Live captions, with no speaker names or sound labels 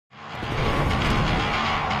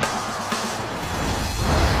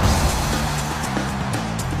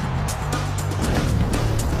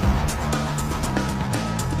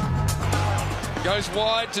goes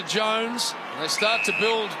wide to Jones. They start to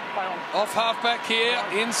build off halfback here.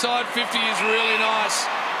 Inside 50 is really nice.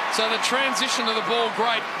 So the transition of the ball,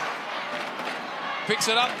 great. Picks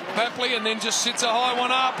it up, Papley, and then just sits a high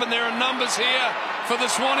one up. And there are numbers here for the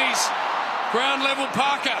Swannies. Ground level,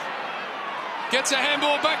 Parker gets a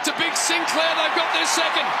handball back to Big Sinclair. They've got their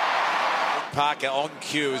second. Parker on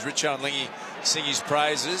cue as Richard and Lingy sing his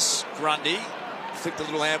praises. Grundy flicked a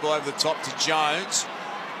little handball over the top to Jones.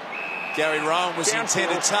 Gary Rowan was the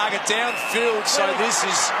intended target downfield, so this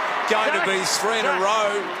is going to be 3 in a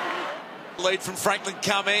row. Lead from Franklin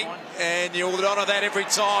coming, and you'll honour that every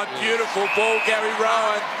time. Beautiful ball, Gary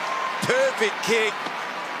Rowan. Perfect kick.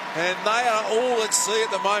 And they are all at sea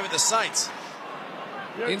at the moment, the Saints.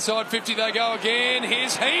 Inside 50 they go again.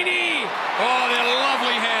 Here's Heaney. Oh, they're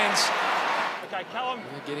lovely hands. Okay, Callum.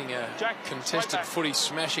 They're getting a contested footy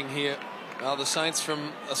smashing here. The Saints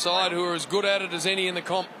from a side who are as good at it as any in the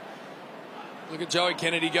comp. Look at Joey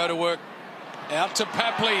Kennedy go to work. Out to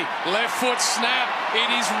Papley. Left foot snap. It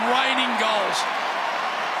is raining goals.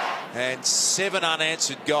 And 7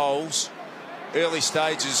 unanswered goals. Early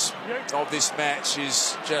stages of this match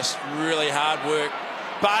is just really hard work.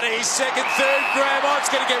 Buddy, second, third, grab on. It's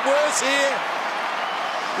going to get worse here.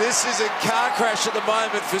 This is a car crash at the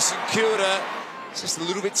moment for St Kilda. It's just a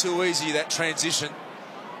little bit too easy, that transition.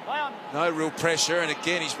 No real pressure, and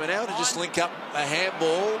again, he's been able to just link up a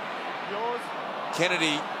handball.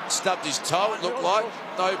 Kennedy stubbed his toe, it looked like.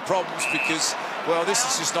 No problems because, well, this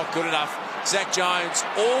is just not good enough. Zach Jones,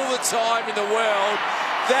 all the time in the world.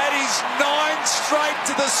 That is 9 straight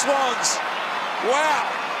to the Swans. Wow.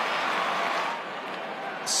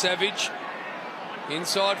 Savage.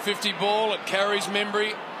 Inside 50 ball. It carries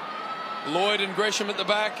Membry. Lloyd and Gresham at the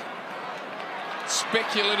back.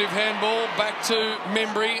 Speculative handball back to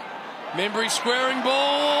Membry. Membry squaring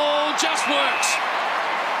ball. Just works.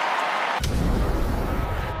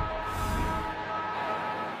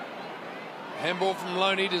 Handball from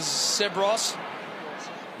Loney to Sebros.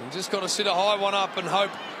 You've just got to sit a high one up and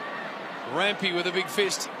hope. Rampy with a big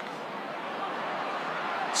fist.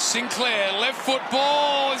 Sinclair, left foot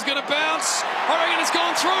ball is going to bounce. I reckon it's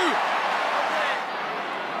gone through.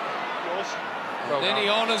 And then he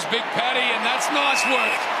honours Big Paddy, and that's nice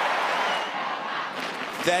work.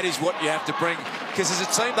 That is what you have to bring, because as a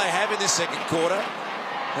team they have in this second quarter,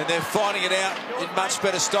 and they're fighting it out in much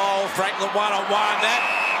better style. Franklin one-on-one, that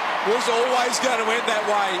was always going to end that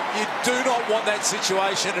way. You do not want that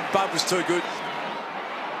situation, and Bud was too good.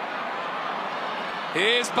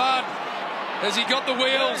 Here's Bud. Has he got the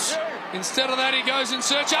wheels? Instead of that, he goes in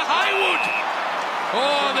search of Haywood.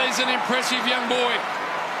 Oh, there's an impressive young boy.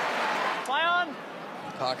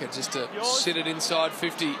 Parker just to sit it inside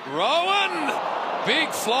 50. Rowan!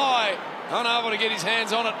 Big fly. Unable to get his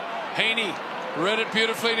hands on it. Heaney read it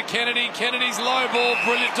beautifully to Kennedy. Kennedy's low ball,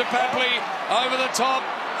 brilliant to Papley. Over the top.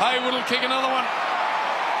 Haywood will kick another one.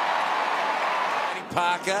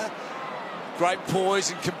 Parker, great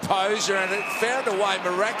poise and composure, and it found a way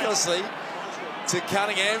miraculously to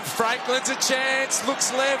Cunningham. Franklin's a chance,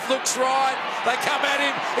 looks left, looks right. They come at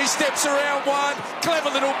him, he steps around one. Clever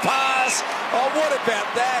little pass. Oh, what about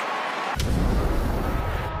that?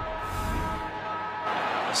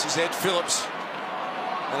 This is Ed Phillips.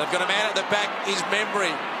 And they've got a man at the back, his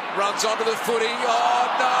Membry. Runs onto the footy. Oh,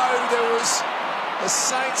 no, there was a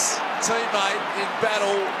Saints teammate in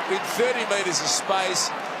battle in 30 metres of space.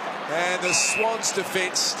 And the Swans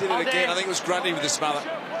defence did it again. I think it was Grundy with the smother.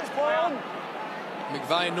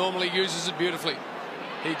 McVeigh normally uses it beautifully.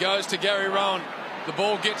 He goes to Gary Rowan. The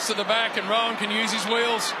ball gets to the back and Rowan can use his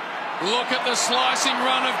wheels. Look at the slicing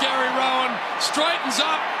run of Gary Rowan. Straightens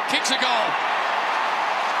up, kicks a goal.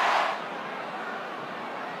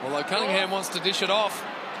 Although Cunningham wants to dish it off.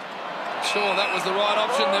 Sure, that was the right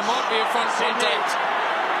option. There might be a front contact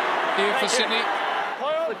here for Sydney.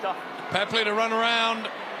 Papley to run around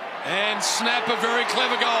and snap a very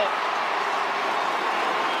clever goal.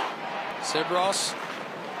 Sebros.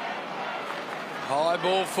 High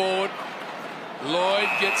ball forward. Lloyd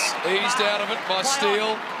gets eased out of it by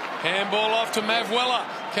Steele. Handball off to Mav Weller.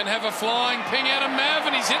 Can have a flying ping out of Mav,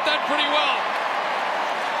 and he's hit that pretty well.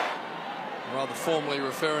 Rather formally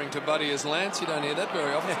referring to Buddy as Lance. You don't hear that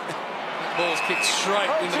very often. That ball's kicked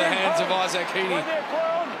straight into the hands of Isaac Heaney.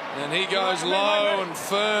 And he goes low and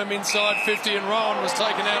firm inside 50, and Rowan was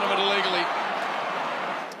taken out of it illegally.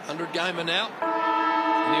 100 gamer now.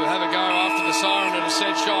 And he'll have a go after the siren at a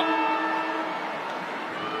set shot.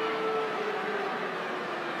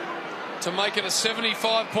 To make it a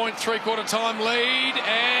 75-point three-quarter time lead,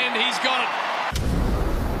 and he's got it.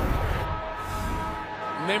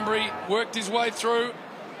 Membry worked his way through.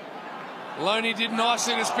 Loney did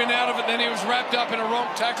nicely to spin out of it, then he was wrapped up in a wrong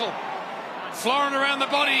tackle. Florin around the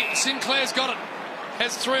body. Sinclair's got it.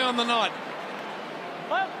 Has 3 on the night.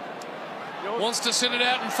 Wants to sit it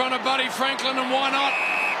out in front of Buddy Franklin, and why not?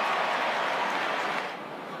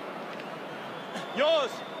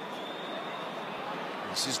 Yours.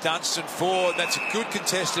 This is Dunstan forward. That's a good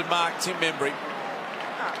contested mark, Tim Membry.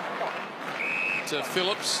 To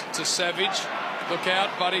Phillips, to Savage. Look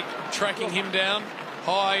out, Buddy tracking him down.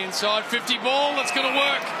 High inside 50 ball. That's going to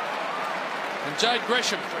work. And Jade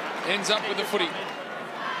Gresham ends up with the footy.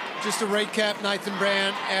 Just to recap, Nathan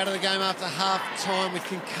Brown out of the game after half-time with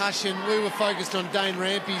concussion. We were focused on Dane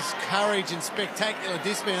Rampy's courage and spectacular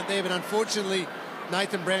dismount there, but unfortunately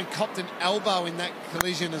Nathan Brown copped an elbow in that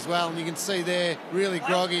collision as well, and you can see there, really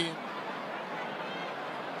groggy.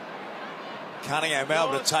 Cunningham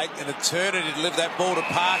able to take an eternity to deliver that ball to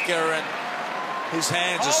Parker, and his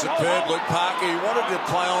hands are superb. Luke Parker, he wanted to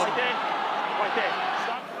play on. Right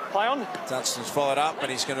there. Play on. Dunstan's followed up,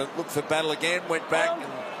 and he's going to look for battle again. Went back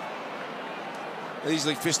and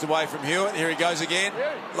easily fist away from Hewitt. Here he goes again.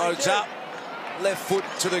 Loads up. Left foot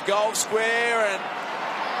to the goal square, and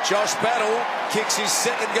Josh Battle kicks his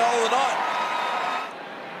second goal of the night.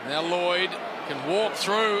 Now Lloyd can walk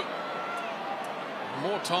through.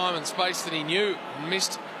 More time and space than he knew.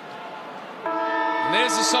 Missed. And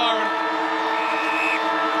there's the siren.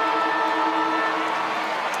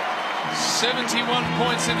 71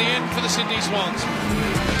 points in the end for the Sydney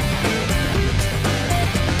Swans.